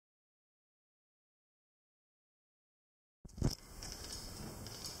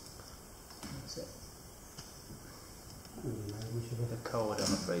cold,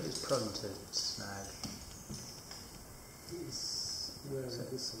 I'm afraid it's prone to snag. Where is it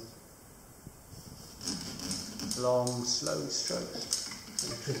this side? Long, slow strokes.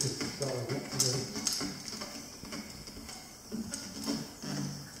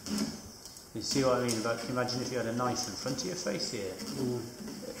 You see what I mean about, can you imagine if you had a knife in front of your face here?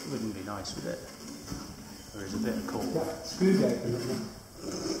 It wouldn't be nice, would it? There is a bit of cold. That screw gate, isn't it?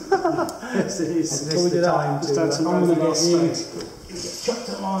 Yes, it is. This is the time to I'm going to get you. Chopped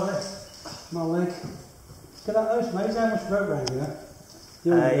at my leg. My leg. Look at that, those mates, how much rope around here?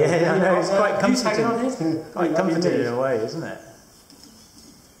 Yeah, I know, it's quite comforting. On it? Quite comforting in a way, isn't it?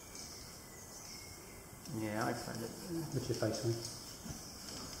 Yeah, I find it. What's your face on?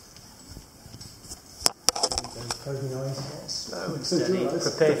 Close my eyes. Yeah, slow and steady.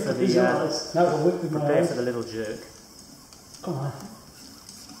 Prepare for the prepare for the little jerk. Come on.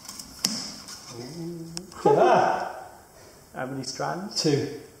 Look at that. How many strands?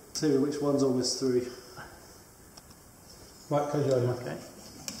 Two, which one's almost through? Right, close your eyes, Mike. Okay.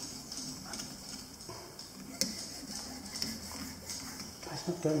 It's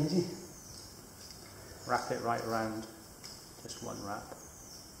not going, is it? Wrap it right around. Just one wrap.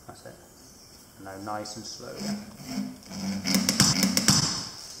 That's it. And now nice and slow.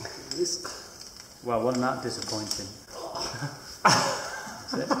 Well, wasn't that disappointing?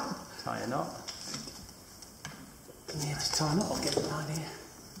 That's it. Tie a knot. Yeah, just tie a knot. I'll get an idea.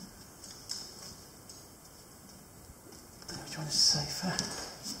 Which one is safer?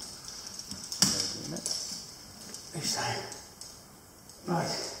 Who's saying?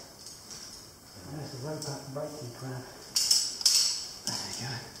 Right. There's the rope back breaking crab. There we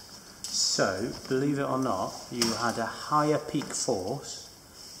go. So, believe it or not, you had a higher peak force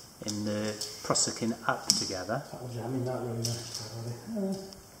in the prosecuting up together. That was jamming that really nice.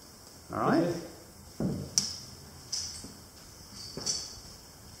 Alright?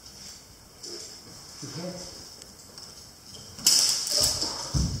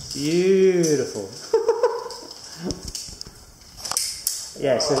 Beautiful.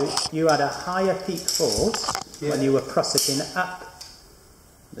 Yeah, so you had a higher peak force when you were prosecuting up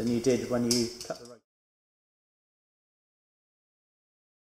than you did when you cut the